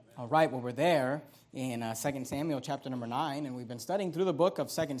All right, well, we're there in 2 Samuel chapter number 9, and we've been studying through the book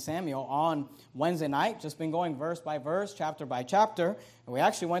of 2 Samuel on Wednesday night, just been going verse by verse, chapter by chapter. And we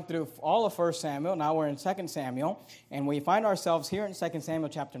actually went through all of 1 Samuel. Now we're in 2 Samuel, and we find ourselves here in 2 Samuel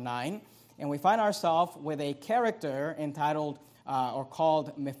chapter 9, and we find ourselves with a character entitled or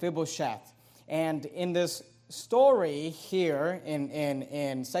called Mephibosheth. And in this story here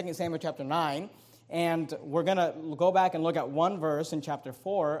in 2 Samuel chapter 9, and we're going to go back and look at one verse in chapter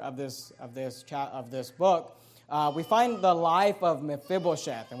 4 of this book. We find the life of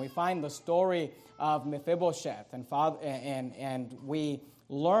Mephibosheth, and we find the story of Mephibosheth, and we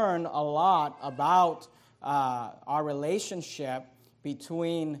learn a lot about our relationship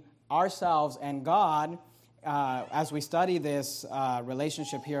between ourselves and God as we study this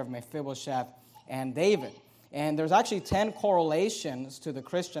relationship here of Mephibosheth and David. And there's actually 10 correlations to the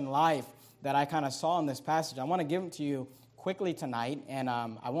Christian life that I kind of saw in this passage. I want to give them to you quickly tonight, and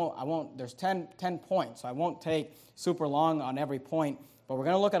I won't. There's 10 points, so I won't take super long on every point, but we're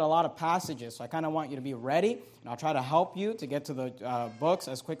going to look at a lot of passages, so I kind of want you to be ready, and I'll try to help you to get to the books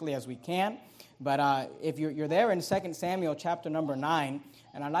as quickly as we can. But if you're there in 2 Samuel chapter number 9,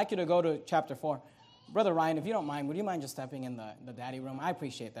 and I'd like you to go to chapter 4. Brother Ryan, if you don't mind, would you mind just stepping in the daddy room? I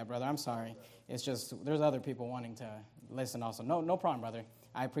appreciate that, brother. I'm sorry. It's just there's other people wanting to listen also. No problem, brother.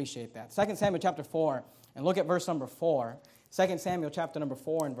 I appreciate that. 2 Samuel chapter 4, and look at verse number 4. 2 Samuel chapter number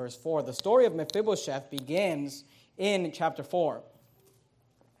 4 and verse 4. The story of Mephibosheth begins in chapter 4.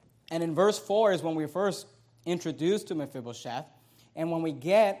 And in verse 4 is when we first introduced to Mephibosheth. And when we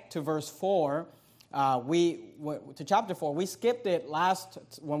get to verse 4, to chapter 4, we skipped it last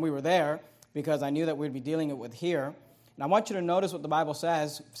when we were there because I knew that we'd be dealing it with here. And I want you to notice what the Bible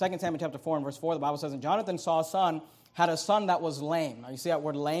says. 2 Samuel chapter 4 and verse 4, the Bible says, "And Jonathan had a son that was lame." Now you see that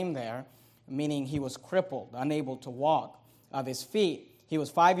word lame there, meaning he was crippled, unable to walk of his feet. He was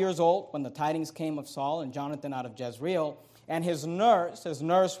 5 years old when the tidings came of Saul and Jonathan out of Jezreel. And his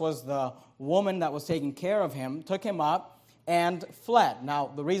nurse was the woman that was taking care of him, took him up and fled. Now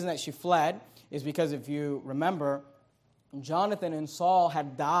the reason that she fled is because if you remember, Jonathan and Saul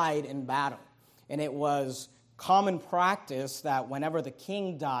had died in battle. And it was common practice that whenever the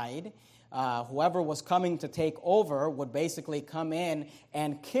king died, whoever was coming to take over would basically come in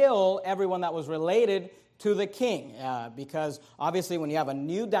and kill everyone that was related to the king. Because obviously when you have a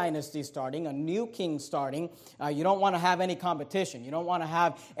new dynasty starting, a new king starting, you don't want to have any competition. You don't want to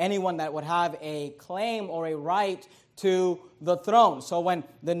have anyone that would have a claim or a right to the throne. So when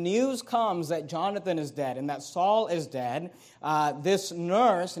the news comes that Jonathan is dead and that Saul is dead, this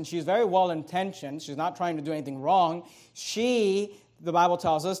nurse, and she's very well-intentioned, she's not trying to do anything wrong, the Bible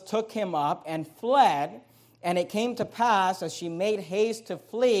tells us, took him up and fled, and it came to pass as she made haste to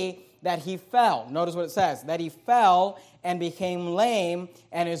flee that he fell. Notice what it says, that he fell and became lame,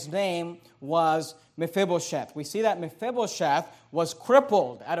 and his name was Mephibosheth. We see that Mephibosheth was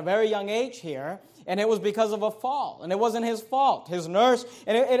crippled at a very young age here, and it was because of a fall, and it wasn't his fault. His nurse,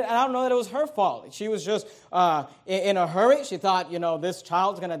 and I don't know that it was her fault. She was just in a hurry. She thought, this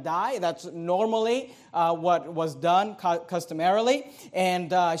child's going to die. That's normally what was done customarily.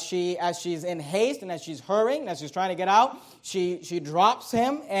 And as she's in haste, and as she's hurrying, as she's trying to get out, she drops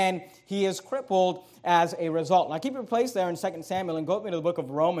him, and he is crippled as a result. Now keep your place there in 2 Samuel, and go with me to the book of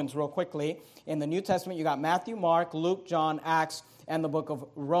Romans real quickly. In the New Testament, you got Matthew, Mark, Luke, John, Acts, and the book of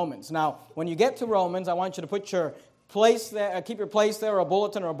Romans. Now, when you get to Romans, I want you to put your place there, keep your place there, or a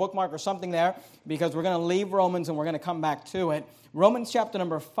bulletin or a bookmark or something there, because we're going to leave Romans and we're going to come back to it. Romans chapter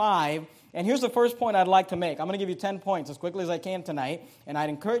number 5, and here's the first point I'd like to make. I'm going to give you 10 points as quickly as I can tonight, and I'd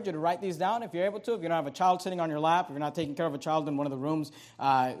encourage you to write these down if you're able to. If you don't have a child sitting on your lap, if you're not taking care of a child in one of the rooms,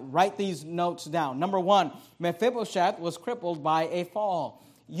 write these notes down. Number 1, Mephibosheth was crippled by a fall.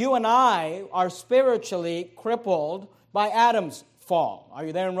 You and I are spiritually crippled by Adam's fall. Are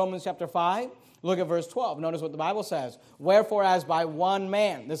you there in Romans chapter 5? Look at verse 12. Notice what the Bible says. "Wherefore, as by one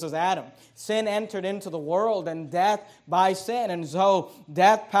man," this is Adam, "sin entered into the world, and death by sin. And so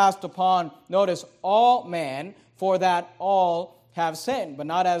death passed upon," notice, "all men, for that all have sinned. But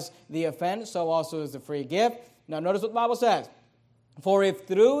not as the offense, so also is the free gift." Now notice what the Bible says. "For if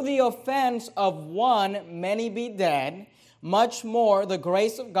through the offense of one many be dead, much more the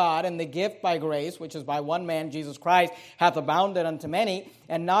grace of God and the gift by grace, which is by one man, Jesus Christ, hath abounded unto many.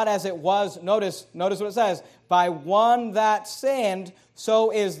 And not as it was," notice what it says, by one that sinned,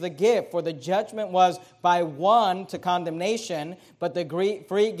 so is the gift. For the judgment was by one to condemnation, but the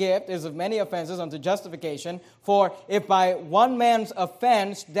free gift is of many offenses unto justification. For if by one man's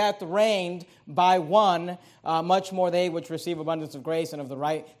offense death reigned by one, much more they which receive abundance of grace and of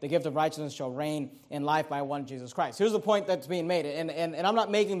the gift of righteousness shall reign in life by one Jesus Christ. Here's the point that's being made, and I'm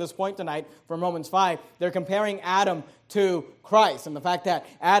not making this point tonight from Romans 5. They're comparing Adam to Christ, and the fact that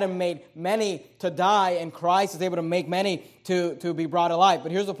Adam made many to die, and Christ is able to make many to be brought alive.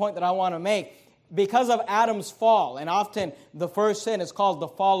 But here's the point that I want to make. Because of Adam's fall, and often the first sin is called the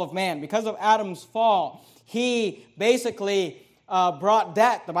fall of man. Because of Adam's fall, he basically brought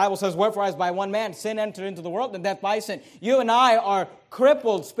death. The Bible says, wherefore as by one man sin entered into the world, and death by sin. You and I are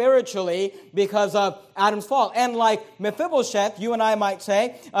crippled spiritually because of Adam's fall. And like Mephibosheth, you and I might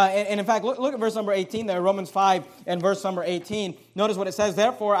say, and in fact, look at verse number 18 there, Romans 5 and verse number 18. Notice what it says,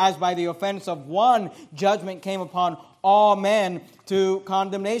 therefore as by the offense of one judgment came upon all men to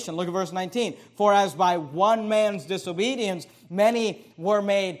condemnation. Look at verse 19. For as by one man's disobedience many were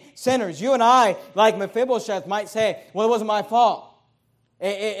made sinners. You and I, like Mephibosheth, might say, well, it wasn't my fault.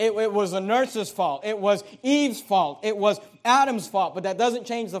 It was the nurse's fault. It was Eve's fault. It was Adam's fault. But that doesn't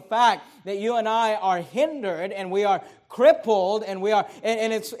change the fact that you and I are hindered and we are crippled and we are.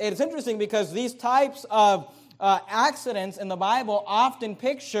 And it's interesting because these types of accidents in the Bible often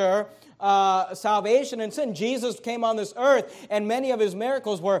picture salvation and sin. Jesus came on this earth, and many of his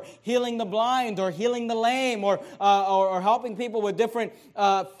miracles were healing the blind, or healing the lame, or helping people with different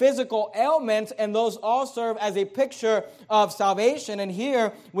physical ailments, and those all serve as a picture of salvation. And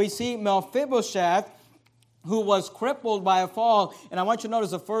here we see Mephibosheth, who was crippled by a fall. And I want you to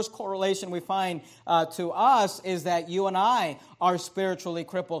notice the first correlation we find to us is that you and I are spiritually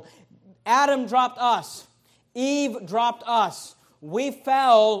crippled. Adam dropped us. Eve dropped us. We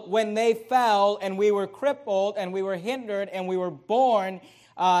fell when they fell, and we were crippled, and we were hindered, and we were born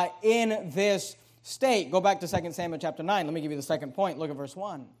in this state. Go back to 2 Samuel chapter 9. Let me give you the second point. Look at verse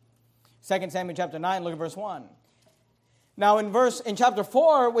 1. 2 Samuel chapter 9, look at verse 1. Now in chapter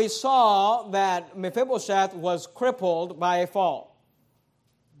 4, we saw that Mephibosheth was crippled by a fall.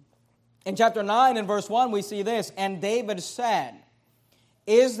 In chapter 9 and verse 1, we see this, and David said,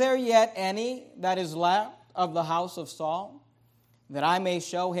 is there yet any that is left of the house of Saul, that I may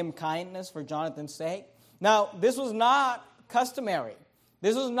show him kindness for Jonathan's sake? Now, this was not customary.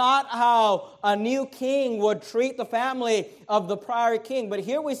 This was not how a new king would treat the family of the prior king. But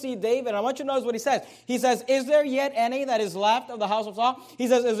here we see David. I want you to notice what he says. He says, is there yet any that is left of the house of Saul? He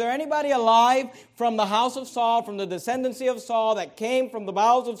says, is there anybody alive from the house of Saul, from the descendancy of Saul, that came from the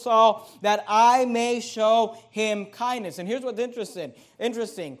bowels of Saul, that I may show him kindness? And here's what's interesting.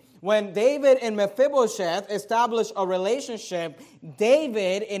 When David and Mephibosheth established a relationship,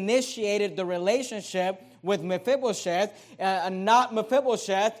 David initiated the relationship with Mephibosheth, not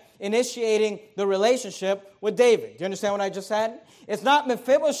Mephibosheth initiating the relationship with David. Do you understand what I just said? It's not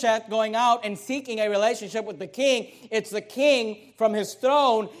Mephibosheth going out and seeking a relationship with the king. It's the king from his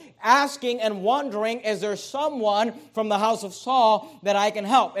throne asking and wondering, is there someone from the house of Saul that I can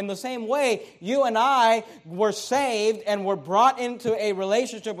help? In the same way, you and I were saved and were brought into a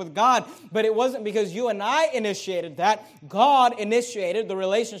relationship with God, but it wasn't because you and I initiated that. God initiated the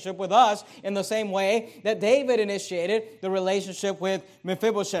relationship with us in the same way that David initiated the relationship with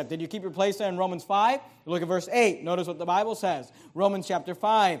Mephibosheth. Did you keep your place there in Romans 5? Look at verse 8. Notice what the Bible says. Romans chapter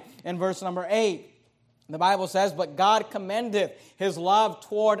 5 and verse number 8. The Bible says, but God commendeth his love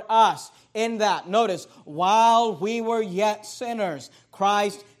toward us in that, notice, while we were yet sinners,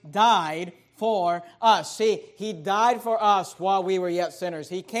 Christ died for us. See, he died for us while we were yet sinners.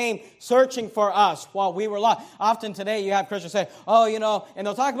 He came searching for us while we were lost. Often today you have Christians say, and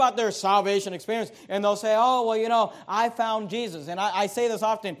they'll talk about their salvation experience, and they'll say, I found Jesus. And I say this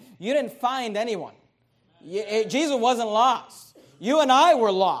often, you didn't find anyone. Jesus wasn't lost. You and I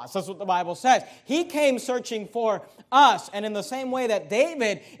were lost. That's what the Bible says. He came searching for us. And in the same way that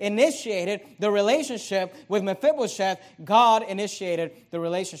David initiated the relationship with Mephibosheth, God initiated the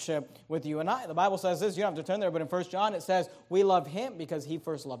relationship with you and I. The Bible says this. You don't have to turn there, but in 1 John it says, we love him because he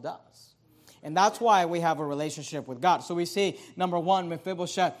first loved us. And that's why we have a relationship with God. So we see, number one,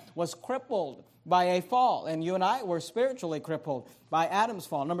 Mephibosheth was crippled by a fall. And you and I were spiritually crippled by Adam's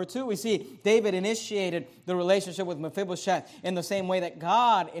fall. Number two, we see David initiated the relationship with Mephibosheth in the same way that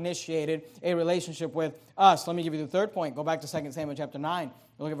God initiated a relationship with us. Let me give you the third point. Go back to 2 Samuel chapter 9.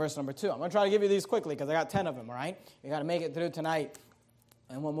 Look at verse number 2. I'm going to try to give you these quickly because I got 10 of them, all right? You got to make it through tonight,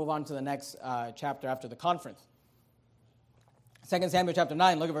 and we'll move on to the next chapter after the conference. 2 Samuel chapter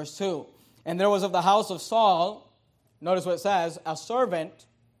 9, look at verse 2. And there was of the house of Saul, notice what it says, a servant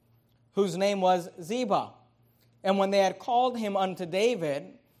whose name was Ziba. And when they had called him unto David,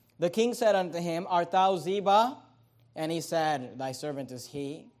 the king said unto him, Art thou Ziba? And he said, Thy servant is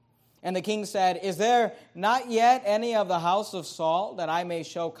he. And the king said, Is there not yet any of the house of Saul, that I may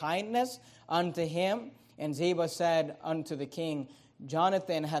show kindness unto him? And Ziba said unto the king,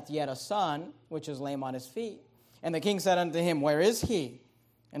 Jonathan hath yet a son, which is lame on his feet. And the king said unto him, Where is he?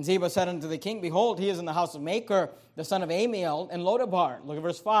 And Ziba said unto the king, Behold, he is in the house of Machir, the son of Amiel, in Lodabar. Look at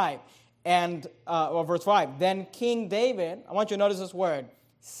verse 5. Verse 5. Then King David, I want you to notice this word,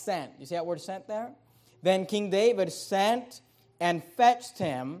 sent. You see that word sent there? Then King David sent and fetched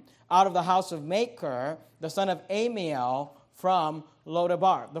him out of the house of Machir, the son of Amiel, from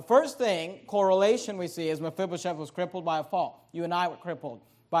Lodabar. The first correlation we see is Mephibosheth was crippled by a fall. You and I were crippled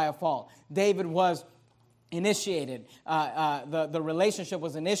by a fall. David was initiated. The relationship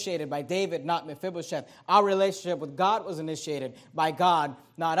was initiated by David, not Mephibosheth. Our relationship with God was initiated by God,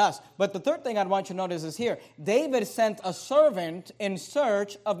 not us. But the third thing I'd want you to notice is here. David sent a servant in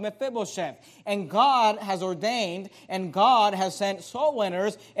search of Mephibosheth. And God has ordained and God has sent soul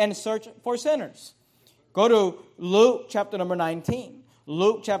winners in search for sinners. Go to Luke chapter number 19.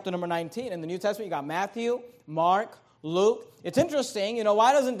 Luke chapter number 19. In the New Testament, you got Matthew, Mark, Luke. It's interesting,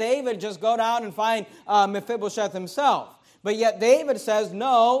 why doesn't David just go down and find Mephibosheth himself? But yet David says,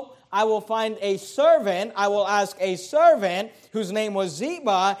 no, I will find a servant. I will ask a servant whose name was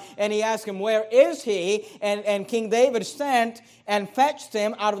Ziba. And he asked him, where is he? And King David sent and fetched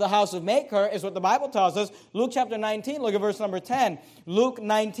him out of the house of Machir, is what the Bible tells us. Luke chapter 19, look at verse number 10. Luke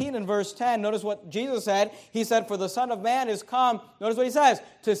 19 and verse 10, notice what Jesus said. He said, for the Son of Man is come, notice what he says,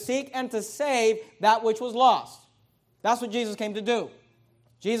 to seek and to save that which was lost. That's what Jesus came to do.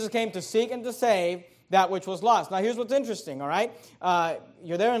 Jesus came to seek and to save that which was lost. Now, here's what's interesting, all right?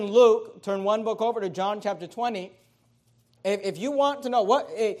 You're there in Luke. Turn one book over to John chapter 20. If you want to know,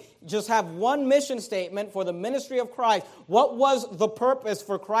 just have one mission statement for the ministry of Christ. What was the purpose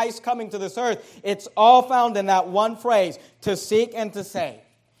for Christ coming to this earth? It's all found in that one phrase, to seek and to save.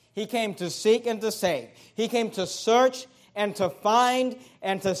 He came to seek and to save. He came to search and to find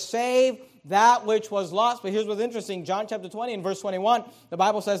and to save that which was lost. But here's what's interesting. John chapter 20 and verse 21, the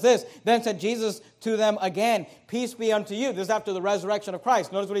Bible says this. Then said Jesus to them again, peace be unto you. This is after the resurrection of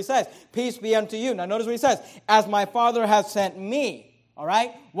Christ. Notice what he says. Peace be unto you. Now notice what he says. As my Father has sent me. All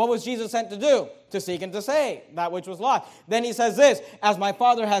right? What was Jesus sent to do? To seek and to save that which was lost. Then he says this. As my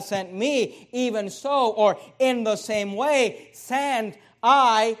Father has sent me, even so, or in the same way, send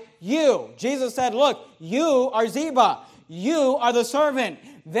I you. Jesus said, look, you are Ziba. You are the servant.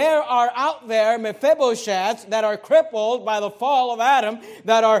 There are out there Mephibosheths that are crippled by the fall of Adam,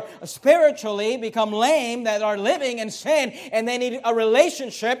 that are spiritually become lame, that are living in sin, and they need a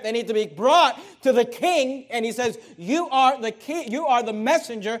relationship. They need to be brought to the king. And he says, you are the king, you are the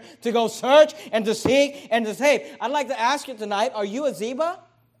messenger to go search and to seek and to save. I'd like to ask you tonight, are you a Ziba?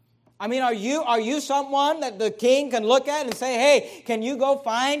 I mean, are you someone that the king can look at and say, hey, can you go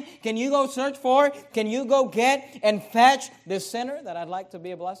find, can you go search for, can you go get and fetch this sinner that I'd like to be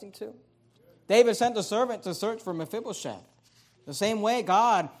a blessing to? David sent a servant to search for Mephibosheth. The same way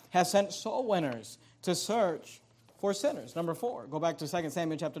God has sent soul winners to search for sinners. Number 4, go back to 2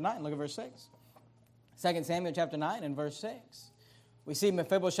 Samuel chapter 9, look at verse 6. 2 Samuel chapter 9 and verse 6. We see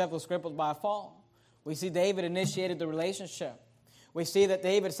Mephibosheth was crippled by a fall. We see David initiated the relationship. We see that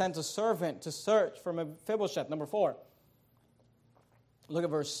David sent a servant to search for Mephibosheth. Number 4, look at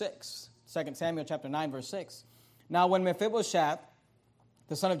verse 6. 2 Samuel chapter 9, verse 6. Now when Mephibosheth,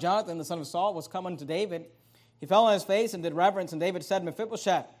 the son of Jonathan, the son of Saul, was come unto David, he fell on his face and did reverence. And David said,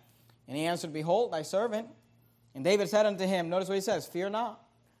 Mephibosheth. And he answered, Behold, thy servant. And David said unto him, notice what he says, fear not.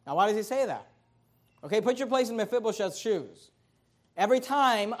 Now why does he say that? Okay, put your place in Mephibosheth's shoes. Every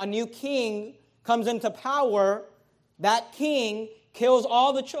time a new king comes into power, that king kills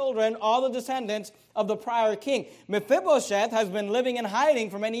all the children, all the descendants of the prior king. Mephibosheth has been living in hiding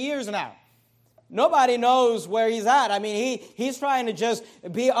for many years now. Nobody knows where he's at. I mean, he's trying to just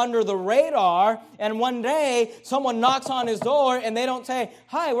be under the radar, and one day someone knocks on his door and they don't say,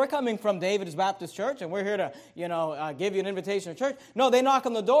 hi, we're coming from David's Baptist Church and we're here to, give you an invitation to church. No, they knock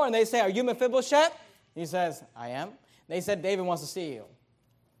on the door and they say, are you Mephibosheth? He says, I am. They said, David wants to see you.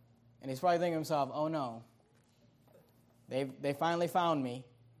 And he's probably thinking to himself, oh no. They finally found me.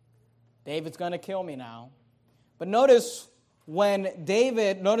 David's going to kill me now. But notice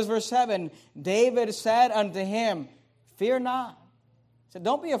notice verse 7, David said unto him, fear not. He said,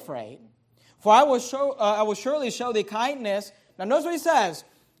 don't be afraid, for I will surely show thee kindness. Now notice what he says,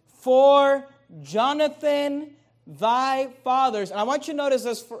 for Jonathan thy father's. And I want you to notice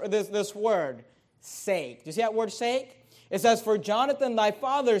this word, sake. Do you see that word sake? It says, for Jonathan thy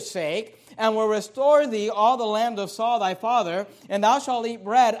father's sake, and will restore thee all the land of Saul thy father, and thou shalt eat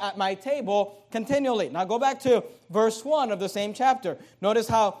bread at my table continually. Now go back to verse 1 of the same chapter. Notice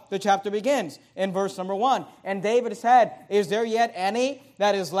how the chapter begins in verse number 1. And David said, is there yet any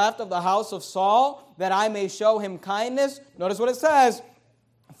that is left of the house of Saul, that I may show him kindness? Notice what it says.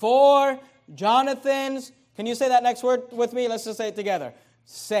 For Jonathan's, can you say that next word with me? Let's just say it together.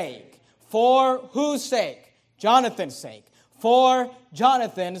 Sake. For whose sake? Jonathan's sake. For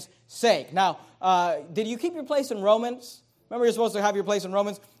Jonathan's sake. Now, did you keep your place in Romans? Remember, you're supposed to have your place in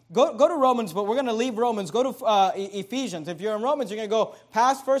Romans. Go to Romans, but we're going to leave Romans. Go to Ephesians. If you're in Romans, you're going to go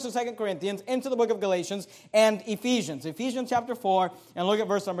past 1st and 2nd Corinthians into the book of Galatians and Ephesians. Ephesians chapter 4, and look at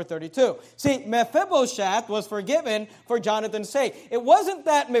verse number 32. See, Mephibosheth was forgiven for Jonathan's sake. It wasn't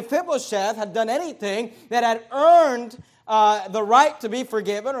that Mephibosheth had done anything that had earned the right to be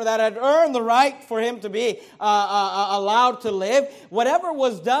forgiven, or that had earned the right for him to be allowed to live. Whatever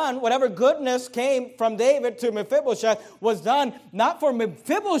was done, whatever goodness came from David to Mephibosheth was done not for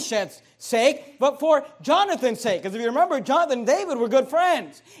Mephibosheth's sake, but for Jonathan's sake. Because if you remember, Jonathan and David were good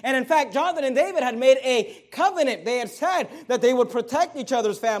friends. And in fact, Jonathan and David had made a covenant. They had said that they would protect each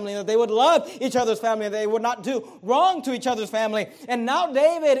other's family, that they would love each other's family, that they would not do wrong to each other's family. And now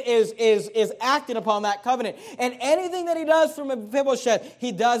David is acting upon that covenant. And anything that he does for Mephibosheth,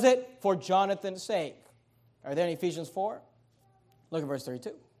 he does it for Jonathan's sake. Are there in Ephesians 4? Look at verse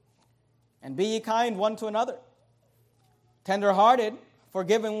 32. And be ye kind one to another, tender-hearted,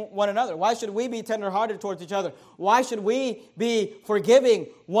 forgiving one another. Why should we be tender-hearted towards each other? Why should we be forgiving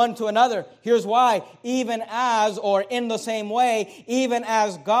one to another? Here's why. Even as, or in the same way, even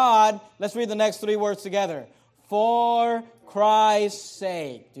as God, let's read the next three words together. For Christ's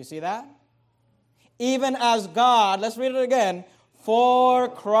sake. Do you see that? Even as God, let's read it again. For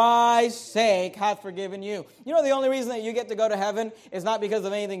Christ's sake hath forgiven you. You know the only reason that you get to go to heaven is not because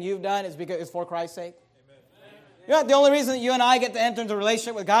of anything you've done, it's for Christ's sake. You know, the only reason that you and I get to enter into a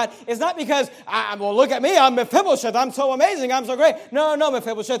relationship with God is not because, well, look at me, I'm Mephibosheth, I'm so amazing, I'm so great. No,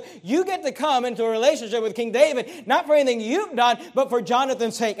 Mephibosheth. You get to come into a relationship with King David, not for anything you've done, but for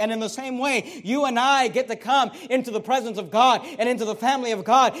Jonathan's sake. And in the same way, you and I get to come into the presence of God and into the family of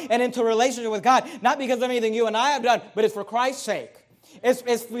God and into a relationship with God, not because of anything you and I have done, but it's for Christ's sake.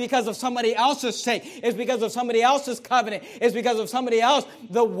 It's because of somebody else's sake. It's because of somebody else's covenant. It's because of somebody else,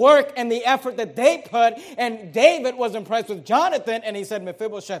 the work and the effort that they put. And David was impressed with Jonathan, and he said,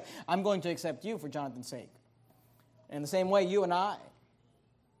 Mephibosheth, I'm going to accept you for Jonathan's sake. And in the same way, you and I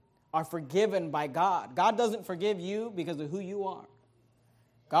are forgiven by God. God doesn't forgive you because of who you are.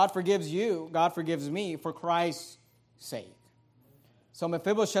 God forgives you, God forgives me for Christ's sake. So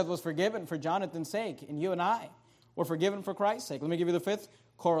Mephibosheth was forgiven for Jonathan's sake, and you and I were forgiven for Christ's sake. Let me give you the fifth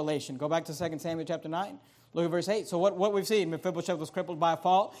correlation. Go back to 2 Samuel chapter 9. Look at verse 8. So what we've seen, Mephibosheth was crippled by a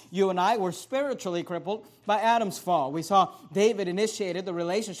fall. You and I were spiritually crippled by Adam's fall. We saw David initiated the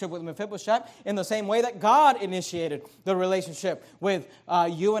relationship with Mephibosheth in the same way that God initiated the relationship with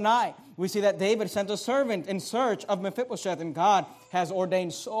you and I. We see that David sent a servant in search of Mephibosheth, and God has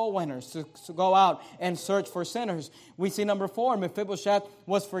ordained soul winners to go out and search for sinners. We see number 4, Mephibosheth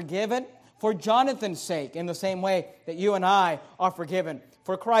was forgiven for Jonathan's sake, in the same way that you and I are forgiven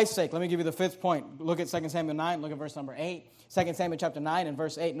for Christ's sake. Let me give you the fifth point. Look at 2 Samuel 9. Look at verse number 8. 2 Samuel chapter 9 and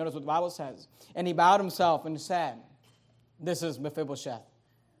verse 8. Notice what the Bible says. And he bowed himself and said, this is Mephibosheth,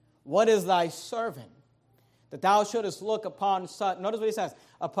 what is thy servant, that thou shouldest look upon such, notice what he says,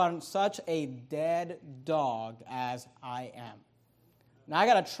 upon such a dead dog as I am. Now I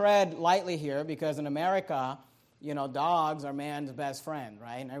got to tread lightly here, because in America, you know, dogs are man's best friend,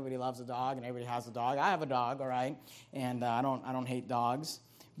 right? And everybody loves a dog, and everybody has a dog. I have a dog, all right? And I don't hate dogs.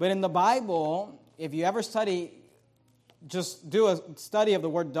 But in the Bible, if you ever just do a study of the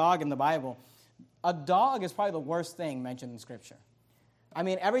word dog in the Bible, a dog is probably the worst thing mentioned in Scripture. I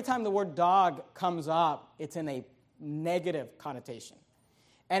mean, every time the word dog comes up, it's in a negative connotation.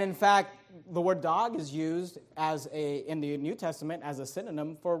 And in fact, the word dog is used in the New Testament as a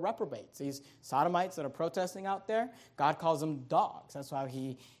synonym for reprobates. These sodomites that are protesting out there, God calls them dogs. That's how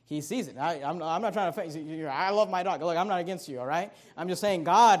he sees it. I'm not trying to offend you. I love my dog. Look, I'm not against you, all right? I'm just saying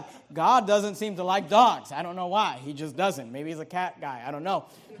God doesn't seem to like dogs. I don't know why. He just doesn't. Maybe he's a cat guy. I don't know.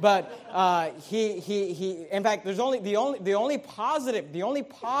 But he in fact, there's the only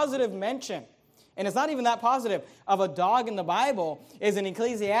positive mention, and it's not even that positive, of a dog in the Bible is in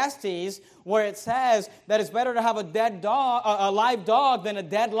Ecclesiastes, where it says that it's better to have a live dog than a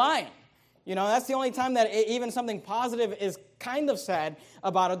dead lion. You know, that's the only time that even something positive is kind of said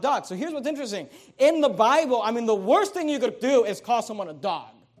about a dog. So here's what's interesting. In the Bible, I mean, the worst thing you could do is call someone a dog.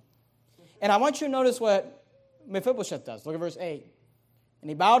 And I want you to notice what Mephibosheth does. Look at verse 8. And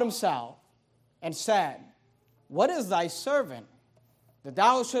he bowed himself and said, what is thy servant, that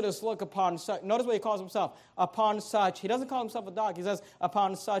thou shouldest look upon such, notice what he calls himself, upon such, he doesn't call himself a dog, he says,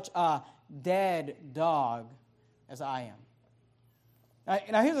 upon such a dead dog as I am.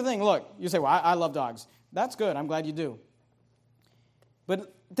 Now here's the thing, look, you say, well, I love dogs. That's good, I'm glad you do.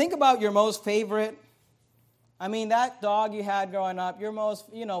 But think about your most favorite, that dog you had growing up, your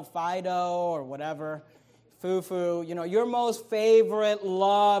most, Fido or whatever, Foo-Foo, your most favorite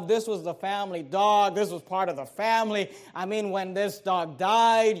love. This was the family dog. This was part of the family. When this dog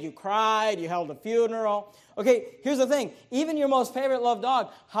died, you cried, you held a funeral. Okay, here's the thing. Even your most favorite loved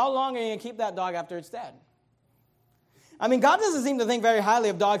dog, how long are you going to keep that dog after it's dead? God doesn't seem to think very highly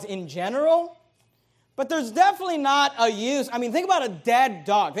of dogs in general, but there's definitely not a use. Think about a dead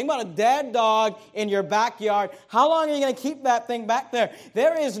dog. Think about a dead dog in your backyard. How long are you going to keep that thing back there?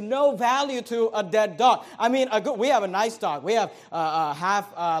 There is no value to a dead dog. We have a nice dog. We have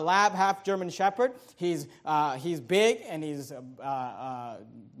half lab, half German Shepherd. He's big and he's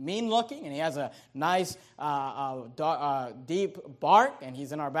mean looking, and he has a nice deep bark, and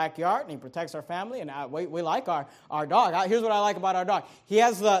he's in our backyard, and he protects our family, and we like our dog. Here's what I like about our dog. He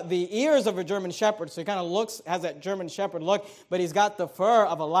has the ears of a German Shepherd, so he kind of has that German Shepherd look, but he's got the fur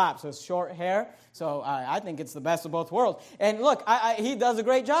of a lap, so it's short hair, so I think it's the best of both worlds. And look, he does a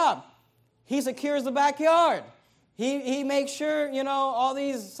great job. He secures the backyard. He makes sure, all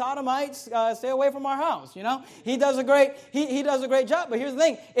these sodomites stay away from our house, He does a great job. But here's the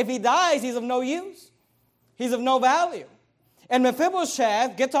thing. If he dies, he's of no use. He's of no value. And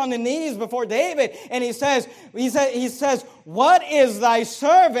Mephibosheth gets on the knees before David, and he says, what is thy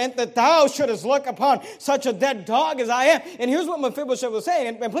servant that thou shouldest look upon such a dead dog as I am? And here's what Mephibosheth was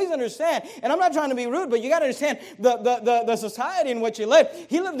saying, and please understand, and I'm not trying to be rude, but you got to understand the society in which he lived.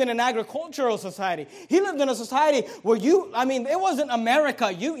 He lived in an agricultural society. He lived in a society where it wasn't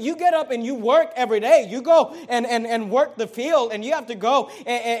America. You get up and you work every day. You go and work the field, and you have to go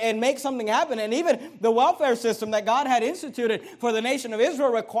and make something happen. And even the welfare system that God had instituted for the nation of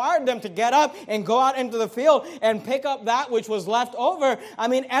Israel required them to get up and go out into the field and pick up that which was left over.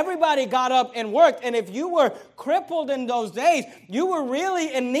 Everybody got up and worked, and if you were crippled in those days, you were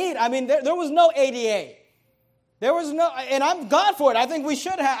really in need. There was no ADA. There was no, and I'm God for it. I think we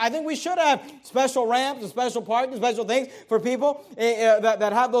should have special ramps and special parking, special things for people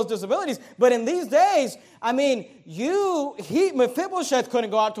that have those disabilities. But in these days, Mephibosheth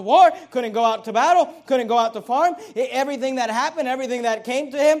couldn't go out to war, couldn't go out to battle, couldn't go out to farm. Everything that happened, everything that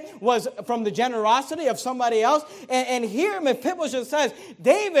came to him was from the generosity of somebody else. And here Mephibosheth says,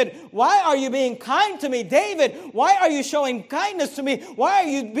 David, why are you being kind to me? David, why are you showing kindness to me? Why are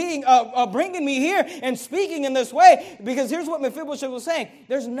you bringing me here and speaking in this way? Because here's what Mephibosheth was saying.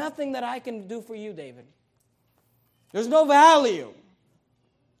 There's nothing that I can do for you, David. There's no value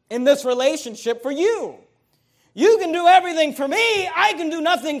in this relationship for you. You can do everything for me. I can do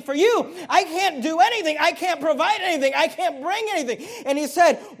nothing for you. I can't do anything. I can't provide anything. I can't bring anything. And he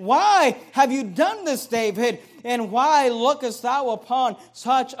said, why have you done this, David? And why lookest thou upon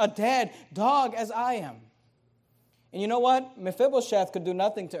such a dead dog as I am? And you know what? Mephibosheth could do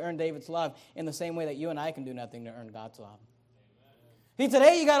nothing to earn David's love in the same way that you and I can do nothing to earn God's love.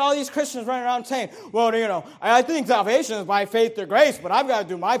 Today you got all these Christians running around saying, well, I think salvation is by faith through grace, but I've got to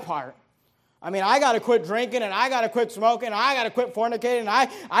do my part. I got to quit drinking, and I got to quit smoking, and I got to quit fornicating, and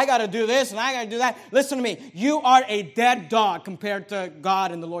I got to do this, and I got to do that. Listen to me. You are a dead dog compared to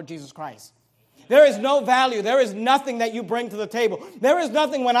God and the Lord Jesus Christ. There is no value. There is nothing that you bring to the table. There is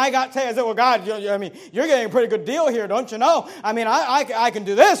nothing when I got saved. I said, well, God, you're getting a pretty good deal here, don't you know? I can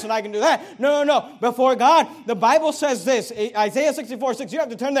do this and I can do that. No. Before God, the Bible says this. Isaiah 64:6, you have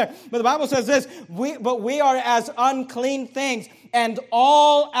to turn there. But the Bible says this, but we are as unclean things, and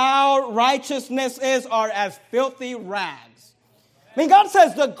all our righteousness are as filthy rags. God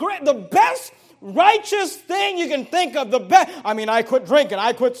says the best righteous thing you can think of, the best. I quit drinking,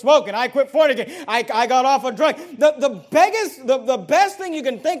 I quit smoking, I quit fornicating, I got off a drug. The best thing you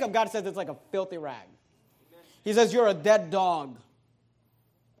can think of, God says it's like a filthy rag. He says you're a dead dog.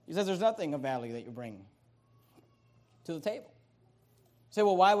 He says there's nothing of value that you bring to the table. You say,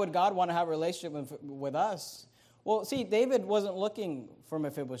 well, why would God want to have a relationship with us? Well, see, David wasn't looking for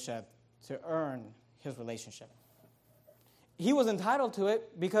Mephibosheth to earn his relationship. He was entitled to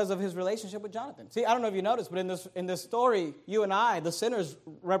it because of his relationship with Jonathan. See, I don't know if you noticed, but in this story, you and I, the sinners,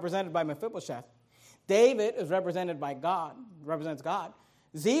 represented by Mephibosheth. David is represented by God, represents God.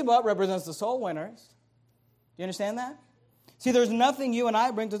 Ziba represents the soul winners. Do you understand that? See, there's nothing you and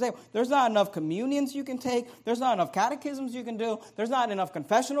I bring to the table. There's not enough communions you can take. There's not enough catechisms you can do. There's not enough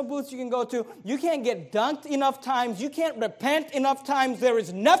confessional booths you can go to. You can't get dunked enough times. You can't repent enough times. There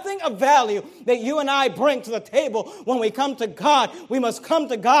is nothing of value that you and I bring to the table when we come to God. We must come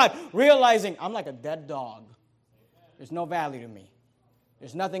to God realizing I'm like a dead dog. There's no value to me.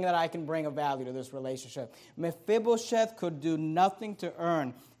 There's nothing that I can bring of value to this relationship. Mephibosheth could do nothing to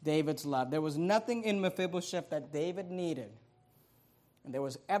earn David's love. There was nothing in Mephibosheth that David needed. And there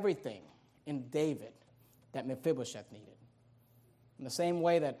was everything in David that Mephibosheth needed. In the same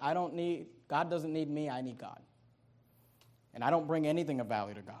way that God doesn't need me, I need God. And I don't bring anything of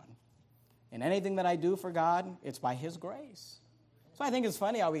value to God. And anything that I do for God, it's by His grace. So I think it's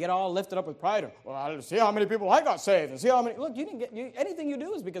funny how we get all lifted up with pride. Well, I see how many people I got saved. And see how many. Look, anything you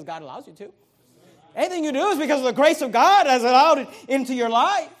do is because God allows you to. Anything you do is because of the grace of God has allowed it into your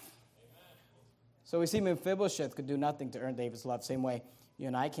life. So we see Mephibosheth could do nothing to earn David's love. Same way you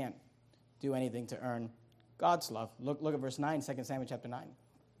and I can't do anything to earn God's love. Look at verse 9, 2 Samuel chapter 9.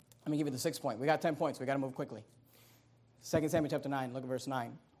 Let me give you the 6th point. We got 10 points. We got to move quickly. 2 Samuel chapter 9, look at verse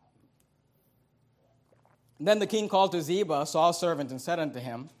 9. Then the king called to Ziba, Saul's servant, and said unto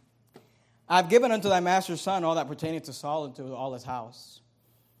him, I have given unto thy master's son all that pertaineth to Saul and to all his house.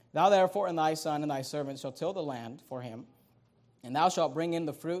 Thou therefore and thy son and thy servant shall till the land for him, and thou shalt bring in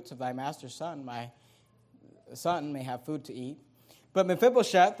the fruits of thy master's son. My son may have food to eat. But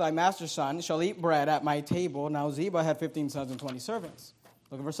Mephibosheth, thy master's son, shall eat bread at my table. Now Ziba had 15 sons and 20 servants.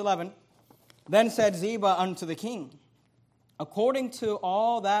 Look at verse 11. Then said Ziba unto the king, according to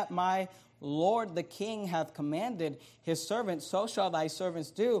all that my Lord the king hath commanded his servants, so shall thy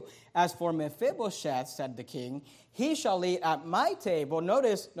servants do. As for Mephibosheth, said the king, he shall eat at my table.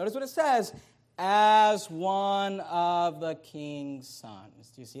 Notice what it says, as one of the king's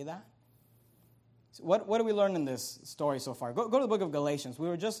sons. Do you see that? What do we learn in this story so far? Go to the book of Galatians. We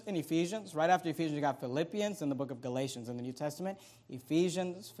were just in Ephesians. Right after Ephesians, you got Philippians and the book of Galatians in the New Testament.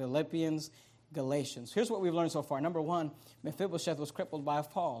 Ephesians, Philippians, Galatians. Here's what we've learned so far. Number one, Mephibosheth was crippled by a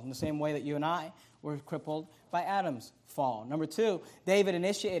fall in the same way that you and I were crippled by Adam's fall. Number two, David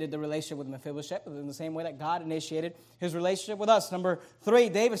initiated the relationship with Mephibosheth in the same way that God initiated his relationship with us. Number three,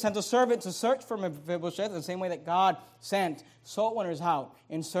 David sent a servant to search for Mephibosheth in the same way that God sent soul winners out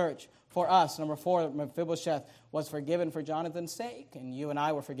in search for us. Number four, Mephibosheth was forgiven for Jonathan's sake, and you and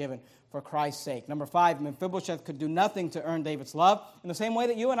I were forgiven for Christ's sake. Number five, Mephibosheth could do nothing to earn David's love in the same way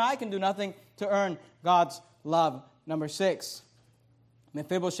that you and I can do nothing to earn God's love. Number six,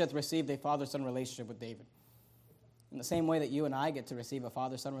 Mephibosheth received a father-son relationship with David in the same way that you and I get to receive a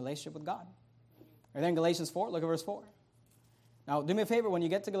father-son relationship with God. And then Galatians 4, look at verse 4. Now, do me a favor, when you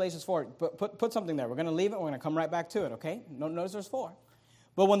get to Galatians 4, put something there. We're going to leave it, we're going to come right back to it, okay? Notice verse 4.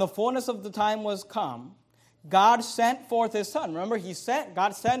 But when the fullness of the time was come, God sent forth his son. Remember,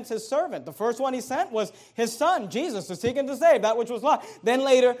 God sent his servant. The first one he sent was his son, Jesus, to seek and to save that which was lost. Then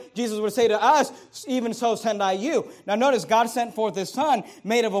later, Jesus would say to us, even so send I you. Now notice, God sent forth his son,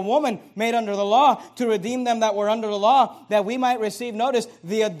 made of a woman, made under the law, to redeem them that were under the law, that we might receive, notice,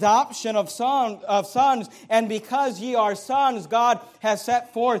 the adoption of sons. And because ye are sons, God has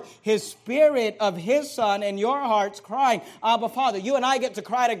set forth his spirit of his son in your hearts, crying, Abba, Father. You and I get to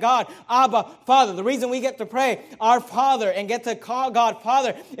cry to God, Abba, Father. The reason we get to pray, our Father, and get to call God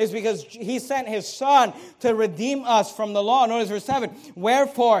Father is because he sent his Son to redeem us from the law. Notice verse 7.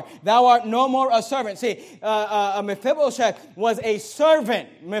 Wherefore, thou art no more a servant. See, Mephibosheth was a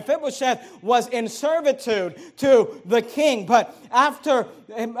servant. Mephibosheth was in servitude to the king. But after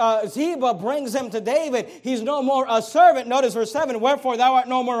Ziba brings him to David, he's no more a servant. Notice verse 7. Wherefore, thou art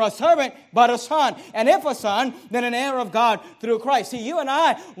no more a servant, but a son. And if a son, then an heir of God through Christ. See, you and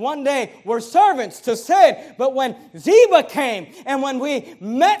I one day were servants to sin. But when Ziba came and when we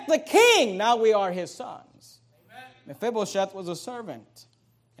met the king, now we are his sons. Amen. Mephibosheth was a servant,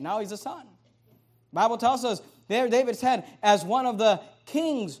 and now he's a son. The Bible tells us there David said, as one of the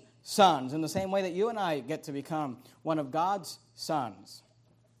king's sons, in the same way that you and I get to become one of God's sons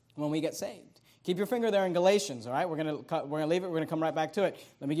when we get saved. Keep your finger there in Galatians, all right? We're going to leave it. We're going to come right back to it.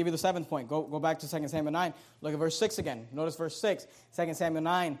 Let me give you the 7th point. Go back to 2 Samuel 9. Look at verse 6 again. Notice verse 6, 2 Samuel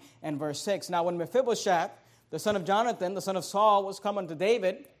 9 and verse 6. Now when Mephibosheth, the son of Jonathan, the son of Saul, was come unto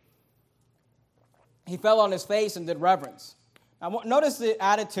David, he fell on his face and did reverence. Now notice the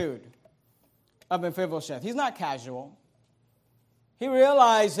attitude of Mephibosheth. He's not casual. He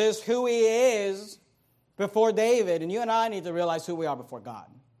realizes who he is before David, and you and I need to realize who we are before God.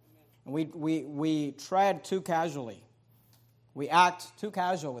 And we tread too casually. We act too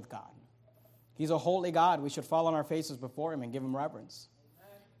casual with God. He's a holy God. We should fall on our faces before him and give him reverence.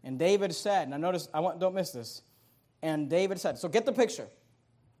 And David said, now notice, don't miss this. And David said, so get the picture.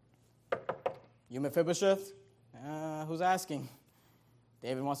 You Mephibosheth? Who's asking?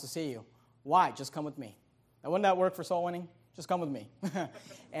 David wants to see you. Why? Just come with me. Now, wouldn't that work for soul winning? Just come with me.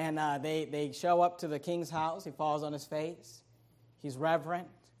 And they show up to the king's house. He falls on his face. He's reverent.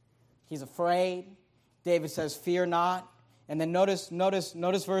 He's afraid. David says, fear not. And then notice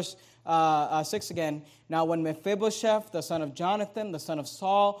verse 6 again. Now when Mephibosheth, the son of Jonathan, the son of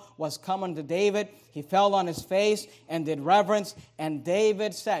Saul, was come unto David, he fell on his face and did reverence. And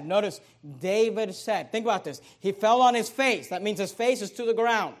David said, notice, David said, think about this. He fell on his face. That means his face is to the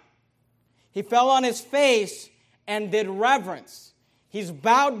ground. He fell on his face and did reverence. He's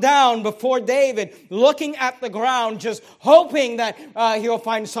bowed down before David, looking at the ground, just hoping that he'll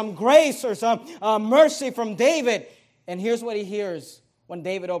find some grace or some mercy from David. And here's what he hears when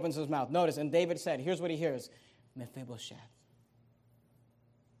David opens his mouth. Notice, and David said, here's what he hears. Mephibosheth.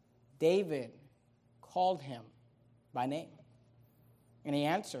 David called him by name. And he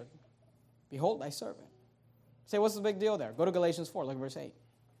answered, behold thy servant. Say, what's the big deal there? Go to Galatians 4, look at verse 8.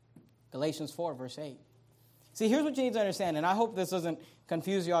 Galatians 4, verse 8. See, here's what you need to understand, and I hope this doesn't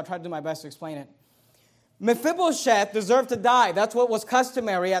confuse you. I'll try to do my best to explain it. Mephibosheth deserved to die. That's what was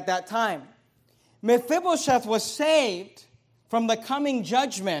customary at that time. Mephibosheth was saved from the coming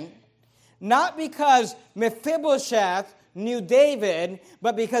judgment, not because Mephibosheth knew David,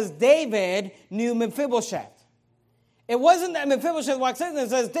 but because David knew Mephibosheth. It wasn't that Mephibosheth walks in and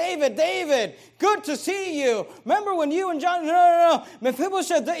says, David, David, good to see you. Remember when you and John, no.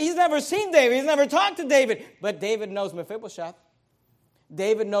 Mephibosheth, he's never seen David. He's never talked to David. But David knows Mephibosheth.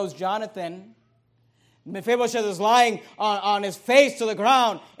 David knows Jonathan. Mephibosheth is lying on his face to the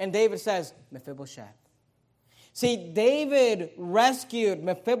ground. And David says, Mephibosheth. See, David rescued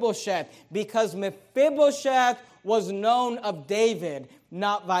Mephibosheth because Mephibosheth was known of David,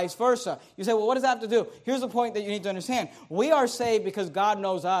 not vice versa. You say, well, what does that have to do? Here's the point that you need to understand. We are saved because God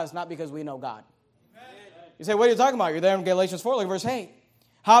knows us, not because we know God. Amen. You say, what are you talking about? You're there in Galatians 4, look at verse 8.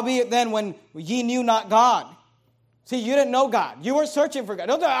 Howbeit then when ye knew not God. See, you didn't know God. You weren't searching for God.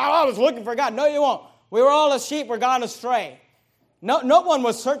 Don't say, I was looking for God. No, you won't. We were all as sheep, we're gone astray. No one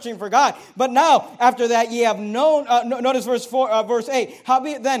was searching for God. But now, after that, ye have known, notice verse 8.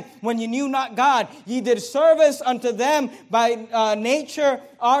 Howbeit then, when ye knew not God, ye did service unto them by nature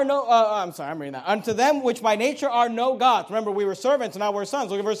are no, I'm reading that. Unto them which by nature are no gods. Remember, we were servants, and now we're sons.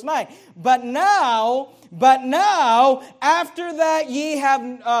 Look at verse 9. But now, after that ye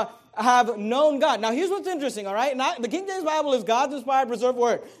have known God. Now, here's what's interesting, all right? The King James Bible is God's inspired, preserved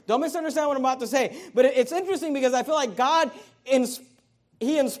word. Don't misunderstand what I'm about to say. But it's interesting because I feel like God,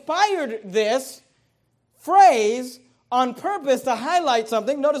 He inspired this phrase on purpose to highlight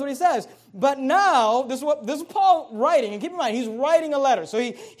something. Notice what he says. But now, this is Paul writing, and keep in mind, he's writing a letter. So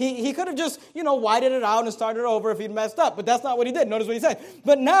he could have just, whited it out and started over if he'd messed up. But that's not what he did. Notice what he said.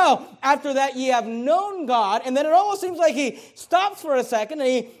 But now, after that ye have known God, and then it almost seems like he stops for a second and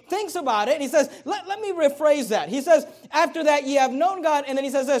he thinks about it, and he says, let me rephrase that. He says, after that ye have known God, and then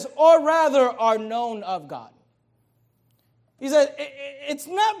he says this, or rather are known of God. He said, it's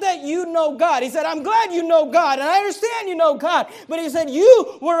not that you know God. He said, I'm glad you know God, and I understand you know God. But he said,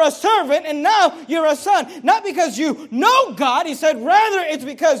 you were a servant, and now you're a son. Not because you know God. He said, rather, it's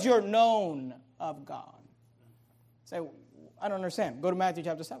because you're known of God. Say, I don't understand. Go to Matthew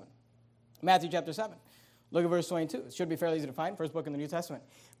chapter 7. Matthew chapter 7. Look at verse 22. It should be fairly easy to find. First book in the New Testament.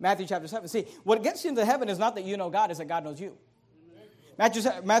 Matthew chapter 7. See, what gets you into heaven is not that you know God, it's that God knows you.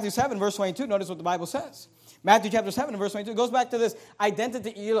 Matthew 7, verse 22, notice what the Bible says. Matthew chapter 7, verse 22, goes back to this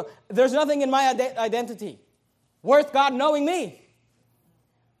identity. There's nothing in my identity worth God knowing me.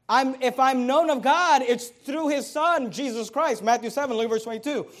 If I'm known of God, it's through His Son, Jesus Christ. Matthew 7, look at verse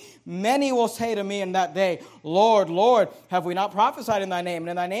 22. Many will say to me in that day, Lord, Lord, have we not prophesied in Thy name, and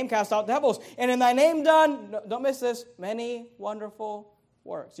in Thy name cast out devils, and in Thy name done, don't miss this, many wonderful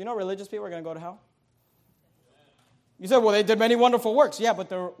works. You know religious people are going to go to hell? You said, well, they did many wonderful works. Yeah, but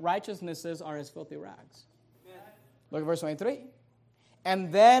their righteousnesses are as filthy rags. Look at verse 23.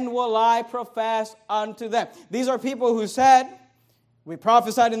 And then will I profess unto them. These are people who said, we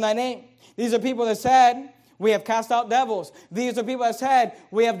prophesied in Thy name. These are people that said, we have cast out devils. These are people that said,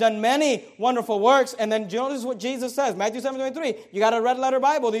 we have done many wonderful works. And then notice what Jesus says. Matthew 7:23. You got a red letter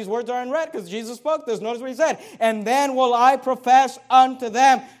Bible. These words are in red because Jesus spoke this. Notice what He said. And then will I profess unto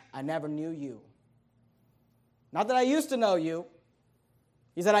them, I never knew you. Not that I used to know you.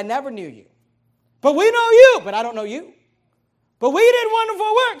 He said, I never knew you. But we know you, but I don't know you. But we did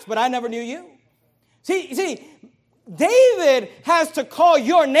wonderful works, but I never knew you. See, David has to call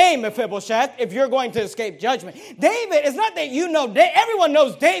your name, Mephibosheth, if you're going to escape judgment. David, it's not that you know, everyone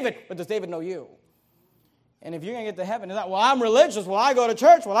knows David, but does David know you? And if you're going to get to heaven, it's not, well, I'm religious. Well, I go to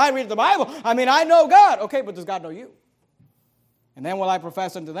church. Well, I read the Bible. I mean, I know God. Okay, but does God know you? And then will I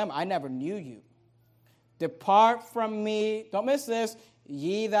profess unto them, I never knew you. Depart from me. Don't miss this.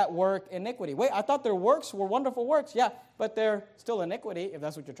 Ye that work iniquity. Wait, I thought their works were wonderful works. Yeah, but they're still iniquity if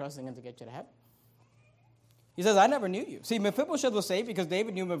that's what you're trusting in to get you to heaven. He says, I never knew you. See, Mephibosheth was saved because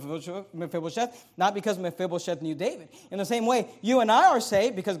David knew Mephibosheth, not because Mephibosheth knew David. In the same way, you and I are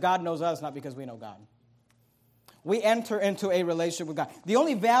saved because God knows us, not because we know God. We enter into a relationship with God. The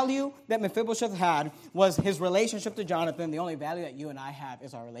only value that Mephibosheth had was his relationship to Jonathan. The only value that you and I have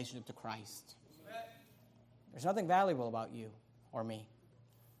is our relationship to Christ. There's nothing valuable about you or me.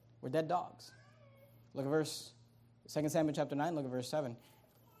 We're dead dogs. Look at 2 Samuel chapter 9, look at verse 7.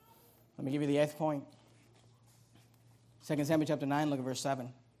 Let me give you the 8th point. 2 Samuel chapter 9, look at verse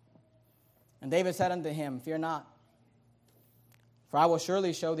 7. And David said unto him, fear not, for I will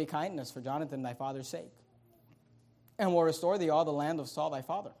surely show thee kindness for Jonathan thy father's sake, and will restore thee all the land of Saul thy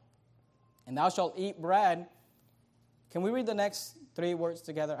father. And thou shalt eat bread. Can we read the next 3 words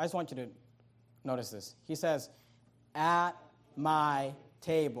together? I just want you to notice this. He says, at my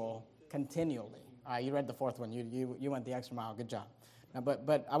table continually. All right, you read the 4th one. You went the extra mile. Good job. Now,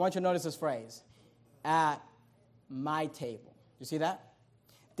 but I want you to notice this phrase. At my table. You see that?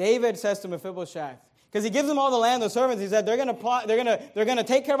 David says to Mephibosheth, because he gives him all the land, the servants. He said they're going to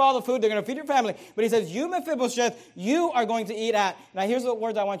take care of all the food. They're going to feed your family. But he says, you Mephibosheth, you are going to eat at. Now here's the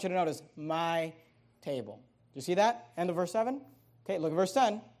words I want you to notice. My table. Do you see that? End of verse 7. Okay, look at verse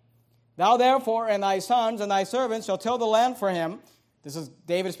 10. Thou therefore and thy sons and thy servants shall till the land for him. This is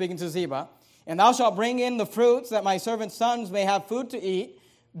David speaking to Ziba. And thou shalt bring in the fruits that my servants' sons may have food to eat.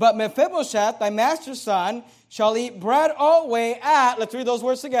 But Mephibosheth, thy master's son, shall eat bread always at, let's read those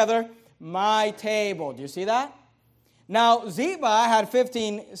words together, my table. Do you see that? Now, Ziba had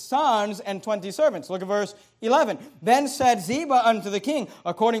 15 sons and 20 servants. Look at verse 11. Then said Ziba unto the king,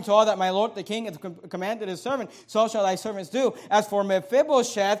 according to all that my lord the king hath commanded his servant, so shall thy servants do. As for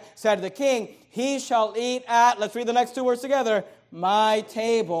Mephibosheth, said the king, he shall eat at, let's read the next 2 words together, my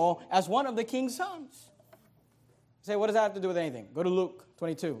table, as one of the king's sons. You say, what does that have to do with anything? Go to Luke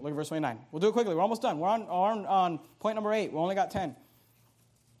 22. Look at verse 29. We'll do it quickly. We're almost done. We're on point number 8. We only got 10.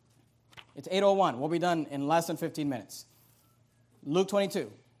 It's 8:01. We'll be done in less than 15 minutes. Luke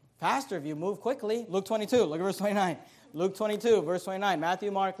 22. Faster if you move quickly. Luke 22. Look at verse 29. Luke 22, verse 29. Matthew,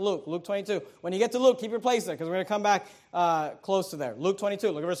 Mark, Luke. Luke 22. When you get to Luke, keep your place there because we're going to come back close to there. Luke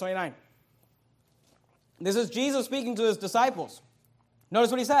 22. Look at verse 29. This is Jesus speaking to his disciples.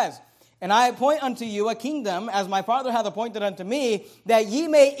 Notice what he says. And I appoint unto you a kingdom, as my Father hath appointed unto me, that ye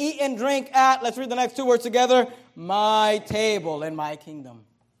may eat and drink at, let's read the next 2 words together, my table in my kingdom.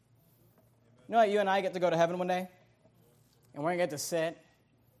 You know what? You and I get to go to heaven one day, and we're going to get to sit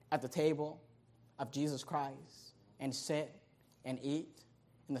at the table of Jesus Christ and sit and eat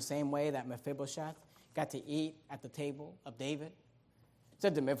in the same way that Mephibosheth got to eat at the table of David.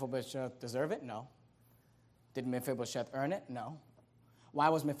 Did Mephibosheth deserve it? No. Did Mephibosheth earn it? No. Why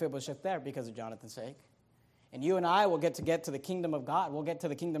was Mephibosheth there? Because of Jonathan's sake. And you and I will get to the kingdom of God. We'll get to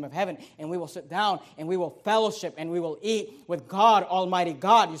the kingdom of heaven, and we will sit down, and we will fellowship, and we will eat with God, Almighty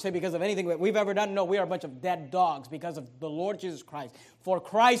God. You say because of anything that we've ever done? No, we are a bunch of dead dogs because of the Lord Jesus Christ. For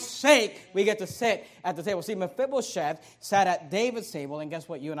Christ's sake, we get to sit at the table. See, Mephibosheth sat at David's table, and guess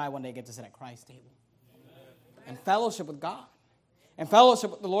what? You and I one day get to sit at Christ's table. And fellowship with God. And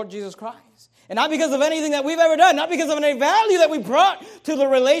fellowship with the Lord Jesus Christ. And not because of anything that we've ever done, not because of any value that we brought to the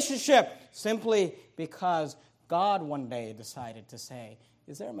relationship, simply because God one day decided to say,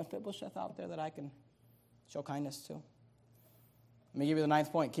 is there a Mephibosheth out there that I can show kindness to? Let me give you the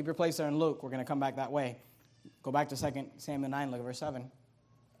 9th point. Keep your place there in Luke. We're going to come back that way. Go back to 2 Samuel 9, look at verse 7.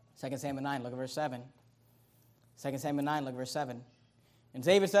 2 Samuel 9, look at verse 7. 2 Samuel 9, look at verse 7. And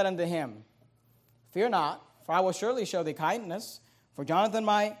David said unto him, fear not, for I will surely show thee kindness for Jonathan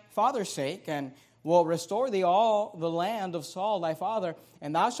my father's sake, and will restore thee all the land of Saul thy father,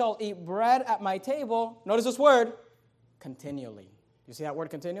 and thou shalt eat bread at my table. Notice this word, continually. You see that word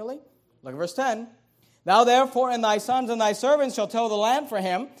continually? Look at verse 10. Thou therefore and thy sons and thy servants shall till the land for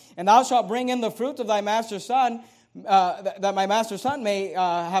him, and thou shalt bring in the fruit of thy master's son, that my master's son may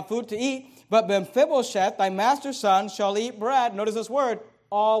have food to eat. But Mephibosheth, thy master's son, shall eat bread, notice this word,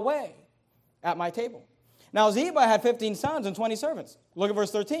 always at my table. Now Ziba had 15 sons and 20 servants. Look at verse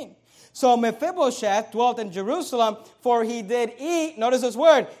 13. So Mephibosheth dwelt in Jerusalem, for he did eat, notice this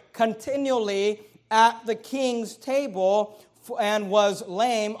word, continually at the king's table, and was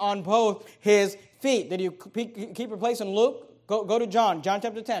lame on both his feet. Did you keep your place in Luke? Go to John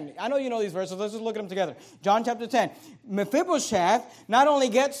chapter 10. I know you know these verses. Let's just look at them together. John chapter 10. Mephibosheth not only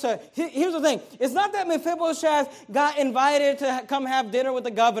gets to... Here's the thing. It's not that Mephibosheth got invited to come have dinner with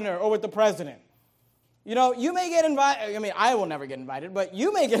the governor or with the president. You know, you may get invited, I mean, I will never get invited, but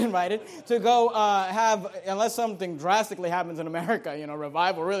you may get invited to go unless something drastically happens in America, you know,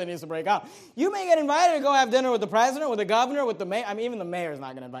 revival really needs to break out. You may get invited to go have dinner with the president, with the governor, with the mayor. I mean, even the mayor is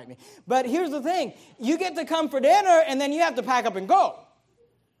not going to invite me. But here's the thing. You get to come for dinner, and then you have to pack up and go.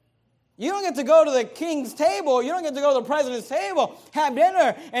 You don't get to go to the king's table. You don't get to go to the president's table, have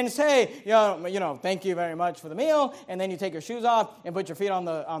dinner, and say, you know, thank you very much for the meal, and then you take your shoes off and put your feet on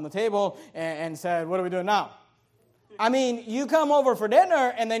the table and said, what are we doing now? I mean, you come over for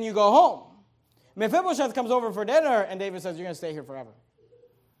dinner, and then you go home. Mephibosheth comes over for dinner, and David says, you're going to stay here forever.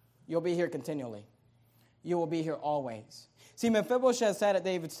 You'll be here continually. You will be here always. See, Mephibosheth sat at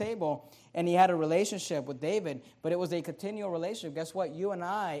David's table, and he had a relationship with David, but it was a continual relationship. Guess what? You and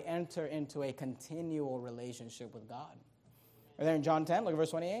I enter into a continual relationship with God. Right there in John 10, look at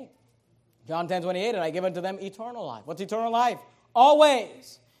verse 28. John 10:28, and I give unto them eternal life. What's eternal life?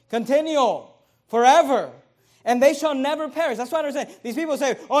 Always, continual, forever, and they shall never perish. That's what I understand. These people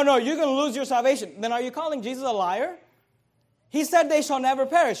say, oh no, you're going to lose your salvation. Then are you calling Jesus a liar? He said they shall never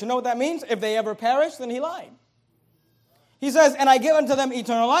perish. You know what that means? If they ever perish, then he lied. He says, and I give unto them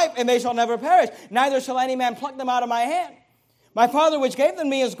eternal life, and they shall never perish. Neither shall any man pluck them out of my hand. My Father which gave them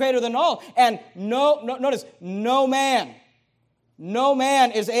me is greater than all. And notice, no man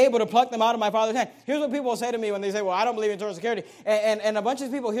is able to pluck them out of my Father's hand. Here's what people will say to me when they say, well, I don't believe in eternal security. And a bunch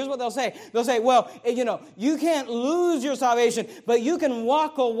of people, here's what they'll say. They'll say, well, you know, you can't lose your salvation, but you can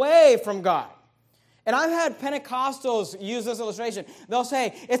walk away from God. And I've had Pentecostals use this illustration. They'll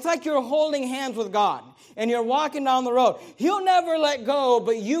say, it's like you're holding hands with God and you're walking down the road. He'll never let go,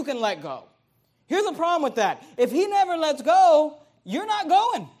 but you can let go. Here's the problem with that. If he never lets go, you're not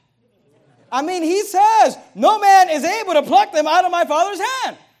going. I mean, he says, no man is able to pluck them out of my Father's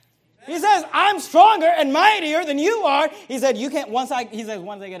hand. He says, I'm stronger and mightier than you are. He said, you can't, once I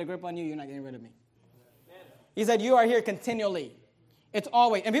get a grip on you, you're not getting rid of me. He said, you are here continually. It's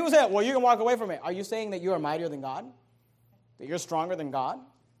always. And people say, well, you can walk away from it. Are you saying that you are mightier than God? That you're stronger than God?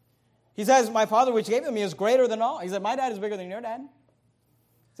 He says, my Father which gave me is greater than all. He said, my dad is bigger than your dad.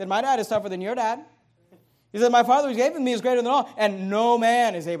 He said, my dad is tougher than your dad. He said, my Father which gave me is greater than all. And no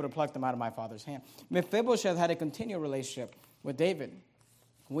man is able to pluck them out of my Father's hand. Mephibosheth had a continual relationship with David.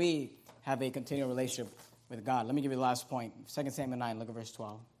 We have a continual relationship with God. Let me give you the last point. 2 Samuel 9, look at verse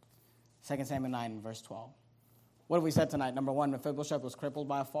 12. 2 Samuel 9, verse 12. What have we said tonight? Number one, Mephibosheth was crippled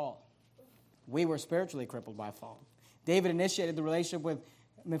by a fall. We were spiritually crippled by a fall. David initiated the relationship with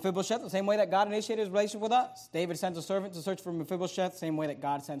Mephibosheth the same way that God initiated his relationship with us. David sends a servant to search for Mephibosheth the same way that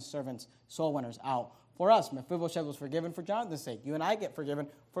God sends servants, soul winners, out for us. Mephibosheth was forgiven for Jonathan's sake. You and I get forgiven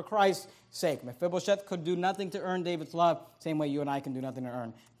for Christ's sake. Mephibosheth could do nothing to earn David's love, same way you and I can do nothing to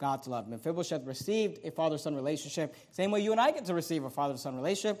earn God's love. Mephibosheth received a father-son relationship, same way you and I get to receive a father-son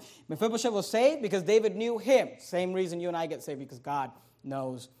relationship. Mephibosheth was saved because David knew him, same reason you and I get saved, because God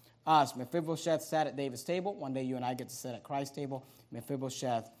knows us. Mephibosheth sat at David's table. One day you and I get to sit at Christ's table.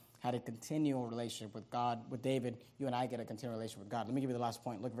 Mephibosheth had a continual relationship with God, with David. You and I get a continual relationship with God. Let me give you the last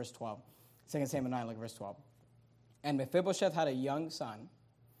point. Look at verse 12. 2 Samuel 9, look at verse 12. And Mephibosheth had a young son,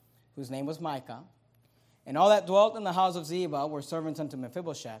 whose name was Micah, and all that dwelt in the house of Ziba were servants unto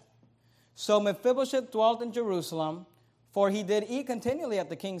Mephibosheth. So Mephibosheth dwelt in Jerusalem, for he did eat continually at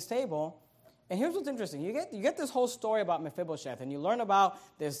the king's table. And here's what's interesting. You get this whole story about Mephibosheth, and you learn about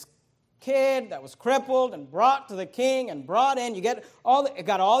this kid that was crippled and brought to the king and brought in. You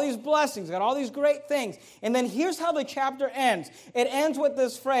got all these blessings, got all these great things. And then here's how the chapter ends. It ends with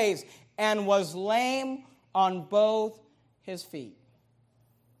this phrase, and was lame on both his feet.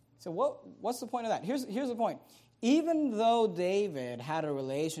 So what's the point of that? Here's the point. Even though David had a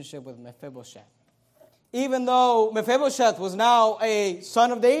relationship with Mephibosheth, even though Mephibosheth was now a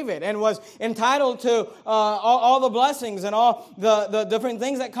son of David and was entitled to all the blessings and all the different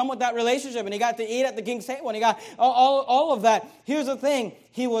things that come with that relationship, and he got to eat at the king's table, and he got all of that, here's the thing.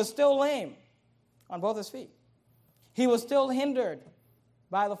 He was still lame on both his feet. He was still hindered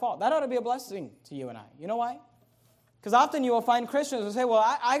by the fall. That ought to be a blessing to you and I. You know why? Because often you will find Christians who say, well,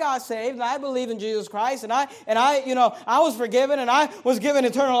 I got saved and I believe in Jesus Christ and I was forgiven and I was given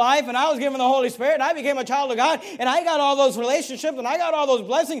eternal life and I was given the Holy Spirit and I became a child of God and I got all those relationships and I got all those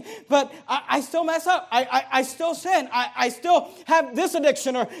blessings, but I still mess up. I still sin. I still have this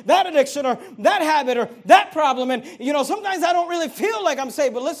addiction or that habit or that problem. And, sometimes I don't really feel like I'm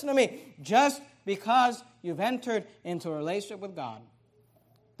saved. But listen to me. Just because you've entered into a relationship with God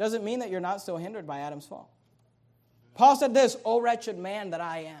doesn't mean that you're not still hindered by Adam's fall. Paul said this, O wretched man that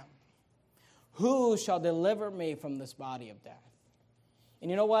I am, who shall deliver me from this body of death? And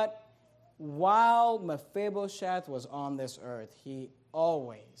you know what? While Mephibosheth was on this earth, he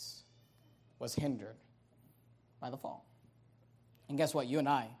always was hindered by the fall. And guess what? You and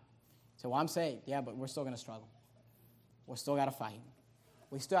I say, well, I'm saved. Yeah, but we're still going to struggle. We're still got to fight.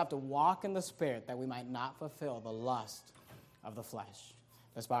 We still have to walk in the Spirit that we might not fulfill the lust of the flesh.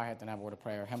 Let's bow our heads and have a word of prayer.